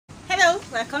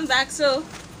Welcome back. So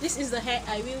this is the hair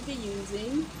I will be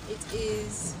using. It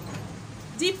is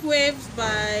Deep Waves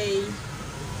by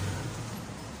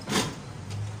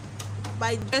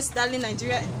Best Darling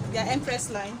Nigeria, their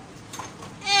Empress line.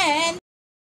 And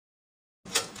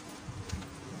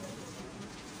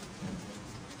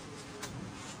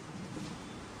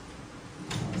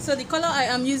so the color I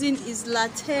am using is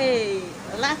latte,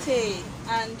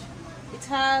 and it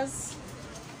has,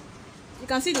 you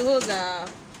can see the holes are,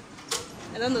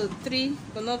 I don't know, 3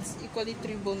 but not equally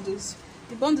 3 bundles.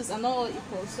 The bundles are not all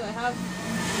equal, so I have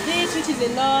this which is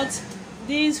a lot,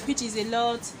 this which is a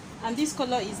lot, and this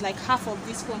color is like half of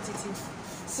this quantity.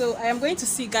 So I am going to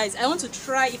see, guys. I want to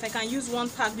try if I can use one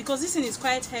pack because this thing is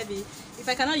quite heavy. If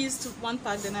I cannot use one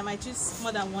pack, then I might use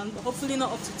more than one, but hopefully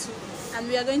not up to 2. And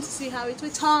we are going to see how it will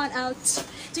turn out.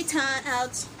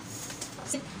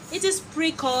 It is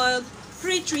pre-coiled,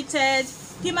 pre-treated,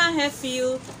 human hair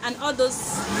feel, and all those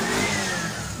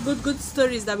good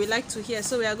stories that we like to hear.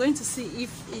 So we are going to see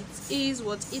if it is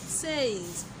what it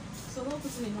says. So we'll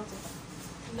put it in hot water.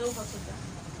 No hot water.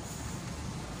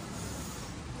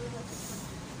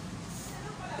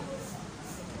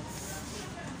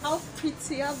 How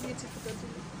pretty, how beautiful does it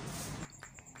look?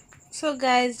 So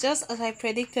guys, just as I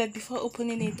predicted before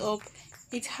opening it up,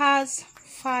 it has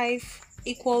 5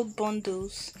 equal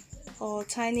bundles or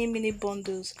tiny mini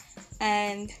bundles,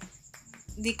 and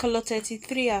the color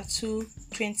 33 are 2,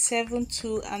 27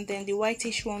 2, and then the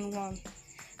whitish one 1.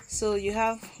 So you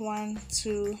have 1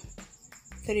 2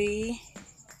 3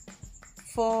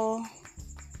 4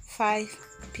 5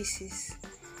 pieces.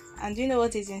 And do you know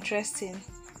what is interesting?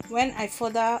 When I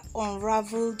further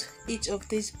unraveled each of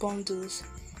these bundles,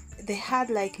 they had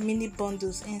like mini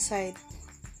bundles inside.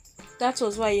 That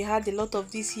was why you had a lot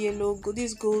of this yellow,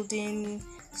 this golden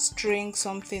string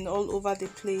something all over the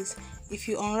place. If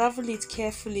you unravel it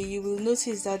carefully, you will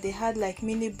notice that they had like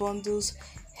mini bundles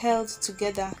held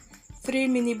together, 3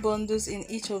 mini bundles in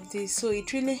each of these. So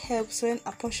it really helps when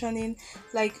apportioning,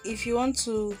 like if you want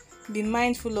to be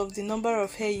mindful of the number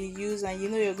of hair you use and you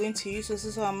know you're going to use a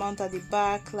certain amount at the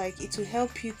back, like it will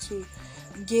help you to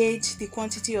gauge the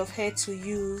quantity of hair to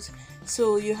use.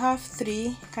 So you have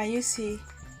 3, can you see,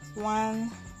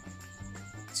 1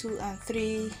 2 and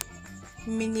 3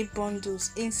 mini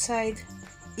bundles inside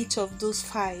each of those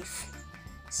 5.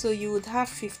 So you would have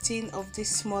 15 of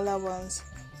these smaller ones.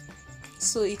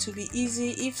 So it will be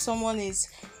easy if someone is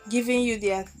giving you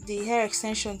the hair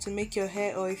extension to make your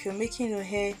hair, or if you're making your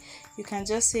hair, you can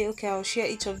just say, okay, I'll share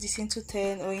each of these into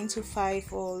 10 or into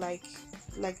 5 or like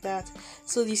that.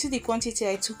 So you see the quantity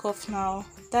I took off now,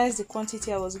 that is the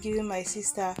quantity I was giving my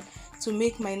sister to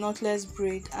make my knotless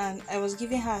braid, and I was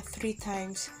giving her 3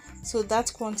 times. So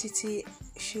that quantity,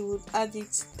 she would add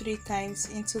it 3 times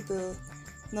into the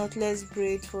knotless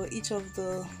braid for each of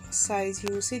the size.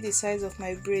 You will see the size of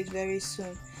my braid very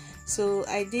soon. So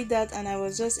I did that, and I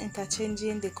was just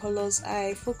interchanging the colors.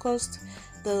 I focused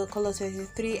the color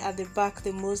 33 at the back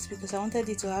the most because I wanted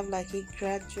it to have like a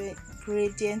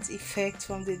gradient effect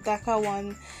from the darker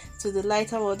one to the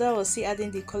lighter one. That was still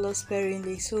adding the color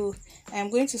sparingly. So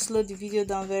I'm going to slow the video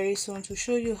down very soon to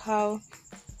show you how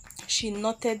she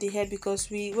knotted the hair, because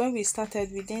when we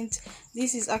started, we didn't,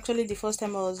 this is actually the first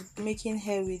time I was making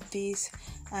hair with this.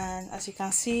 And as you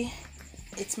can see,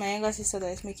 it's my younger sister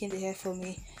that is making the hair for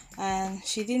me, and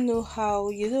she didn't know how,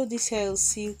 you know, this hair is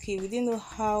silky. We didn't know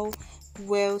how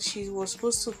well she was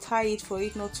supposed to tie it for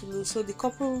it not to lose. So the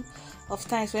couple of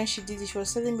times when she did it, she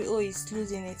was telling me, oh, it's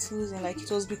losing, like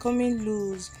it was becoming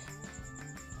loose.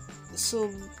 So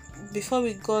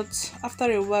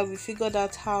after a while, we figured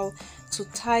out how to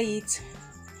tie it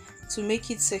to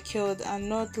make it secured and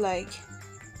not like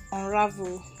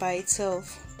unravel by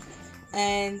itself.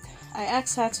 And I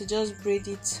asked her to just braid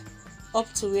it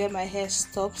up to where my hair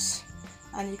stops,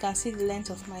 and you can see the length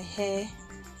of my hair.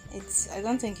 I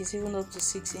don't think it's even up to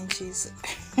 6 inches.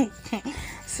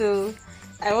 So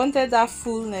I wanted that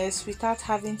fullness without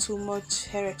having too much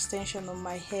hair extension on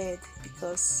my head,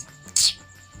 because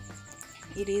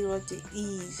it is what it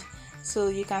is. So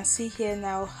you can see here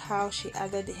now how she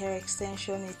added the hair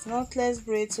extension. It's knotless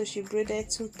braid, so she braided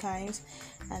 2 times,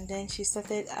 and then she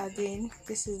started adding.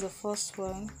 This is the first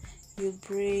one, you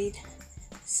braid,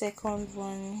 second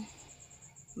one,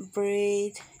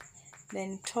 braid,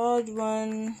 then third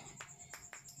one,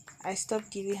 I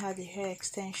stopped giving her the hair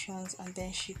extensions, and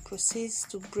then she proceeds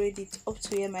to braid it up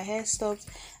to where my hair stops.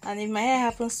 And if my hair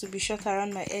happens to be short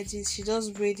around my edges, she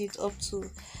just braid it up to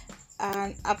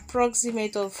an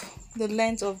approximate of the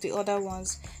length of the other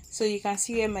ones. So you can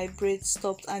see where my braid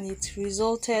stopped, and it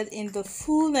resulted in the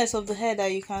fullness of the hair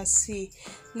that you can see.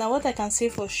 Now what I can say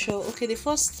for sure, okay, the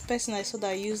first person I saw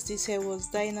that used this hair was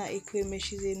Dinah Ekweme.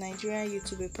 She's a Nigerian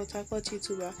YouTuber, Port Harcourt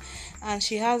YouTuber, and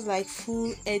she has like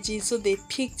full edges, so they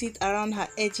picked it around her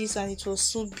edges and it was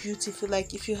so beautiful.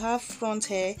 Like if you have front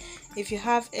hair, if you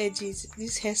have edges,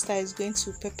 this hairstyle is going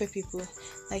to pepper people.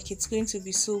 Like it's going to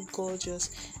be so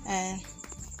gorgeous. And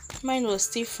mine was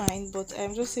still fine, but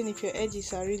I'm just saying if your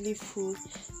edges are really full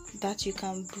that you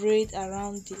can braid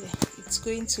around there, it's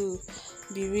going to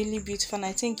be really beautiful. And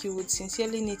I think you would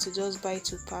sincerely need to just buy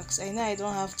 2 packs. I know I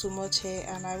don't have too much hair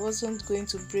and I wasn't going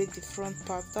to braid the front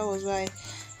part. That was why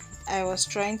I was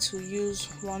trying to use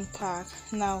 1 pack.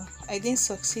 Now I didn't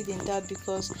succeed in that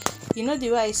because you know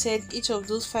the way I said each of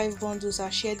those 5 bundles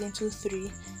are shared into 3.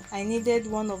 I needed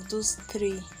one of those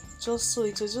 3, just so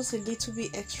it was just a little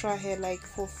bit extra hair, like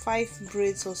for 5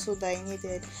 braids or so that I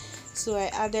needed. So I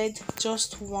added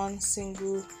just 1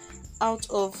 single out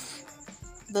of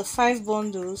the 5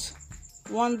 bundles.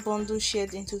 1 bundle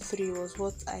shared into 3 was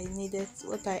what I needed,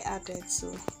 what I added.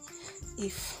 So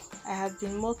if I had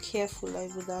been more careful, I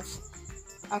would have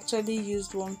actually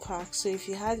used 1 pack. So if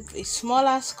you had a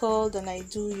smaller skull than I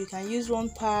do, you can use 1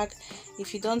 pack.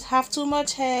 If you don't have too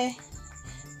much hair,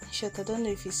 shit, I don't know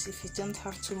if you don't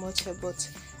have too much hair, but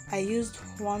I used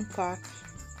 1 pack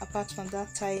apart from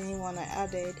that tiny one I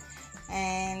added.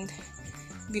 And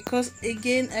because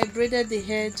again I braided the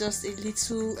hair just a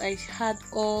little, I had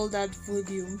all that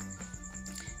volume,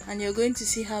 and you're going to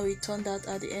see how it turned out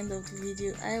at the end of the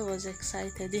video. I was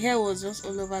excited. The hair was just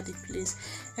all over the place.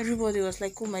 Everybody was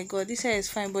like, oh my god, this hair is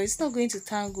fine, but it's not going to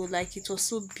tangle. Like it was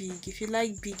so big. If you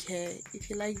like big hair,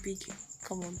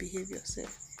 come on, behave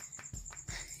yourself.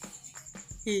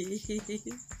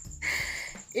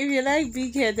 If you like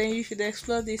big hair, then you should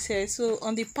explore this hair. So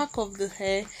on the back of the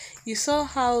hair, you saw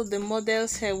how the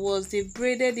model's hair was. They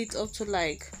braided it up to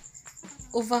like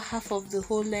over half of the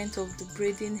whole length of the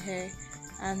braiding hair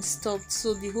and stopped,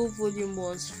 so the whole volume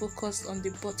was focused on the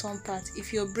bottom part.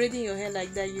 If you're braiding your hair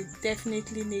like that, you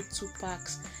definitely need 2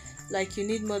 packs. Like you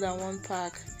need more than 1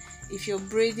 pack. If you're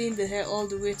braiding the hair all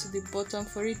the way to the bottom,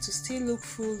 for it to still look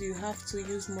full, you have to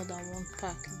use more than 1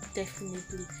 pack,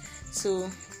 definitely. So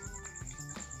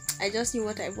I just knew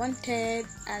what I wanted,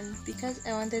 and because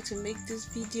I wanted to make this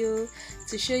video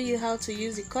to show you how to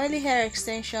use the curly hair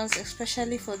extensions,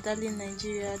 especially for darling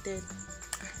Nigeria, then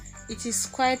it is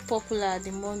quite popular at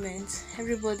the moment.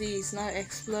 Everybody is now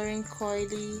exploring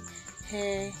curly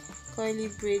hair, curly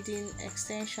braiding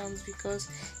extensions, because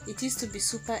it used to be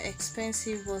super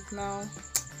expensive, but now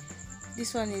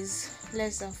this one is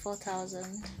less than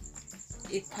 4,000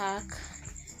 a pack.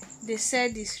 They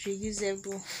said it's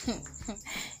reusable.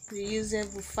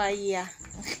 Reusable fire.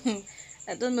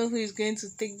 I don't know who is going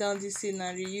to take down this thing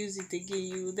and reuse it again.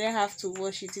 You then have to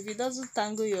wash it. If it doesn't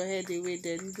tangle your head away,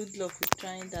 then good luck with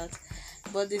trying that.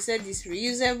 But they said it's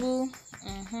reusable.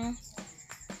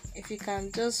 If you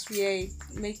can just wear it,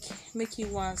 make it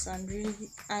once and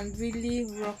really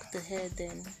rock the hair,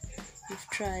 then you've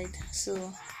tried.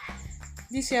 So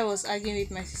this year I was arguing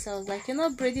with my sister. I was like, you're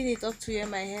not braiding it up to where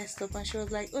my hair stopped, and she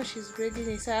was like, oh, she's braiding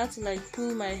it. So I had to like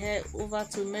pull my hair over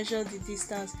to measure the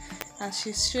distance, and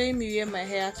she's showing me where my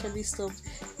hair actually stopped.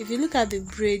 If you look at the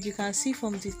braid, you can see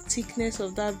from the thickness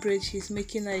of that braid she's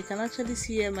making now, you can actually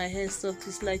see where my hair stopped.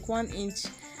 It's like 1 inch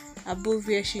above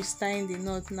where she's tying the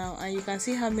knot now, and you can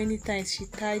see how many times she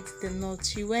tied the knot.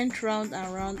 She went round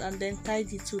and round and then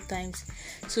tied it 2 times.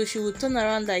 So she would turn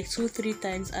around like 2-3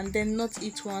 times and then knot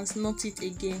it once, knot it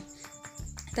again.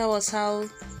 That was how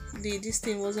this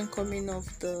thing wasn't coming off.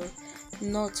 The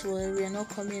knots were not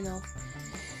coming off.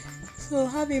 So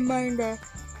have in mind that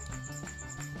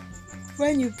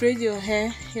when you braid your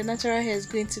hair, your natural hair is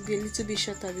going to be a little bit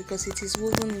shorter because it is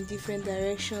woven in different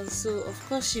directions. So of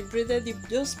course she braided it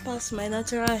just past my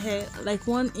natural hair, like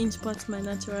 1 inch past my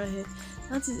natural hair.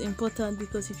 That is important,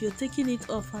 because if you're taking it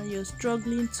off and you're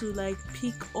struggling to like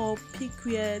pick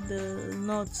where the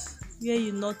knot, where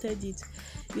you knotted it,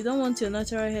 you don't want your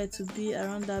natural hair to be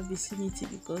around that vicinity,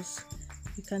 because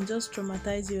you can just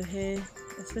traumatize your hair,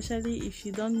 especially if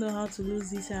you don't know how to lose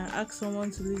this and ask someone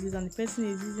to lose it, and the person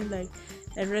is using like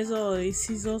a razor or a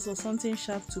scissors or something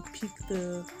sharp to pick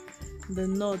the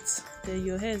knots, then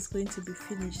your hair is going to be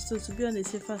finished. So to be on the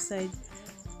safer side,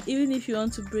 even if you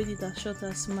want to braid it as short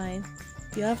as mine,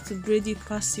 you have to braid it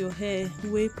past your hair,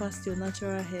 way past your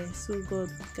natural hair. So God,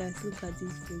 guys, look at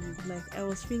this baby. Like I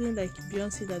was feeling like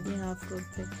Beyonce that didn't have front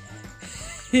hair.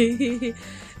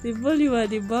 The volume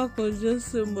at the back was just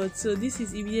so much. So this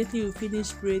is immediately we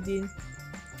finished braiding.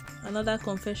 Another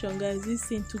confession, guys, this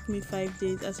thing took me 5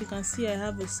 days. As you can see, I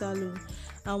have a salon,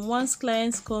 and once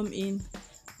clients come in,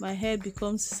 my hair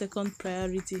becomes second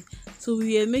priority. So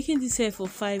we were making this hair for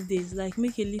 5 days, like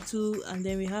make a little and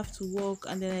then we have to walk,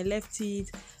 and then I left it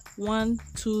 1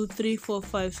 2 3 4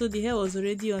 5, so the hair was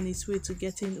already on its way to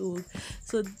getting old.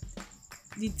 So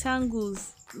the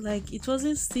tangles, like it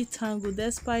wasn't still tangled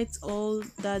despite all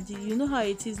that. You know how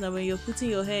it is now when you're putting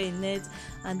your hair in net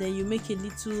and then you make a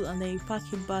little and then you pack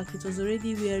it back, it was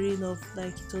already wearing off,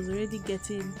 like it was already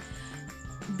getting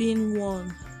being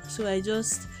worn. So I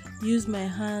just used my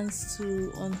hands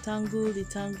to untangle the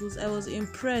tangles. I was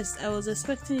impressed. I was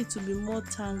expecting it to be more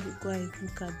tangled. Guys,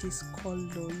 look at this color,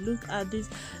 look at this,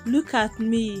 look at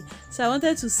me. So I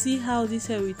wanted to see how this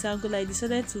hair will tangle. I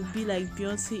decided to be like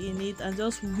Beyonce in it and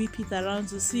just whip it around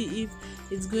to see if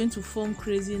it's going to form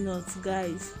crazy knots.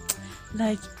 Guys,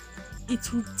 like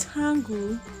it would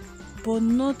tangle, but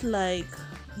not like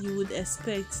you would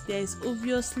expect. There is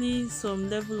obviously some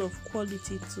level of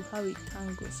quality to how it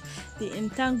tangles. The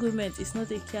entanglement is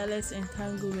not a careless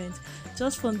entanglement.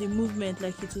 Just from the movement,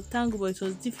 like it will tangle, but it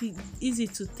was easy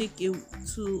to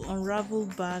to unravel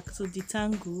back, to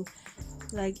detangle.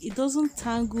 Like it doesn't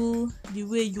tangle the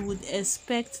way you would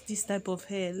expect this type of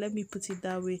hair, let me put it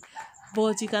that way.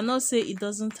 But you cannot say it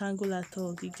doesn't tangle at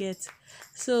all, you get.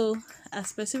 So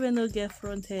as person wey no get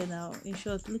front hair now, in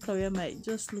short, look at where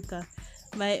just look at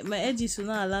my edges will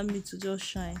not allow me to just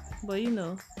shine. But you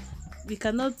know, we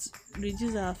cannot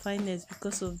reduce our fineness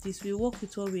because of this. We work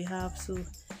with what we have. So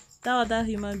that other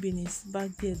human being is back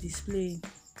there displaying.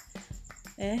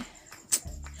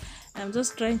 I'm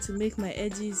just trying to make my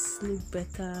edges look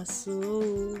better.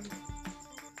 So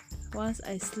once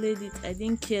I slayed it, I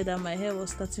didn't care that my hair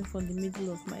was starting from the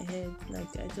middle of my head. Like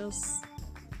I was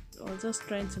just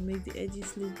trying to make the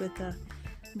edges look better,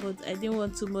 but I didn't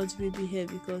want too much baby hair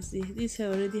because this hair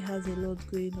already has a lot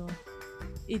going on.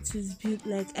 It is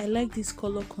beautiful. Like I like this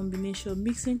color combination,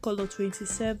 mixing color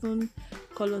 27,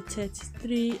 color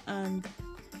 33, and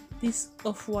this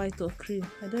off-white or cream.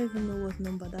 I don't even know what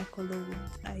number that color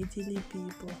would ideally be,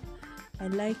 but I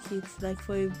like it. Like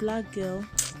for a black girl,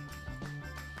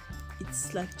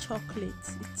 it's like chocolate.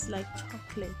 It's like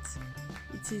chocolate.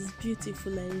 It is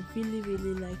beautiful. I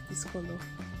really like this color.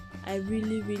 I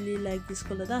really like this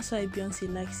color. That's why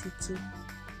Beyonce likes it too.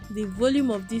 The volume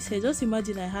of this hair, just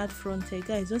imagine I had front hair,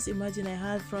 guys. Just imagine I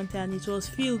had front hair and it was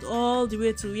filled all the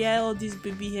way to where all these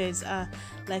baby hairs are.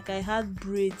 Like I had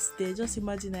braids there. Just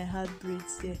imagine I had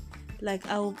braids there. Like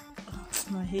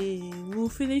hey, we'll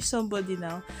finish somebody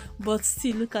now, but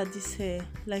still look at this hair.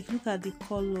 Like look at the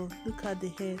color, look at the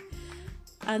hair.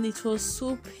 And it was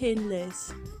so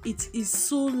painless. It is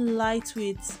so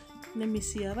lightweight. Let me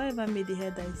see, have I ever made a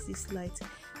hair that is this light?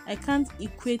 I can't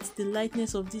equate the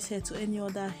lightness of this hair to any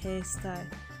other hairstyle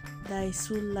that is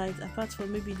so light, apart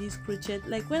from maybe this crochet.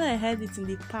 Like when I had it in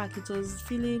the pack, it was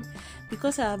feeling,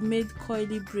 because I have made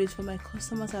coily braids for my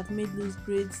customers, I've made loose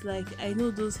braids, like I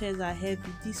know those hairs are heavy.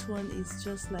 This one is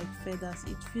just like feathers.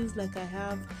 It feels like I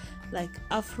have like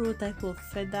afro type of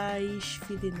featherish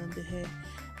feeling on the hair.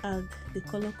 And the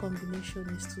color combination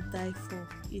is to die for.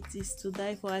 It is to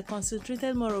die for. I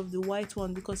concentrated more of the white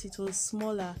one because it was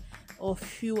smaller or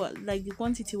fewer, like the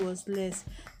quantity was less,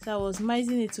 so I was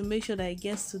mixing it to make sure that it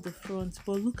gets to the front.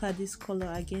 But look at this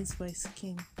color against my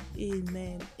skin.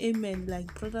 Amen, amen.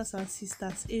 Like brothers and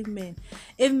sisters, amen,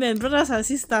 amen. Brothers and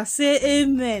sisters, say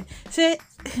amen. Say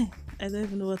I don't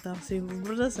even know what I'm saying, but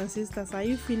brothers and sisters, are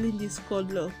you feeling this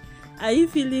color? Are you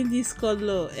feeling this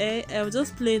color? I'm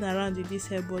just playing around with this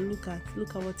hair, but look at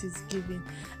what it's giving.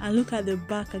 And look at the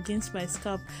back against my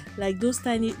scalp. Like those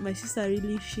tiny, my sister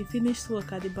really, she finished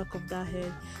work at the back of that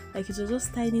hair. Like it was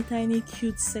just tiny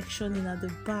cute section in at the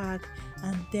back,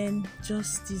 and then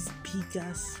just this big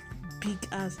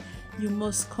ass. You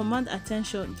must command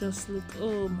attention. Just look.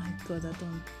 Oh my god, I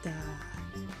don't die.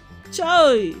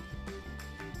 Joy!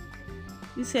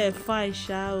 This hair fine,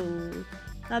 shall.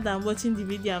 Now that I'm watching the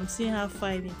video, I'm seeing how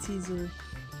fine it is.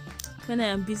 When I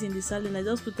am busy in the salon, I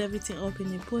just put everything up in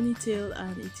a ponytail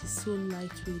and it is so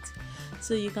lightweight.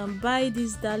 So you can buy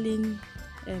this darling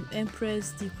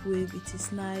Empress deep wave. It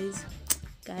is nice,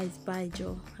 guys. Buy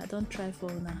Joe. I don't try for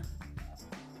now.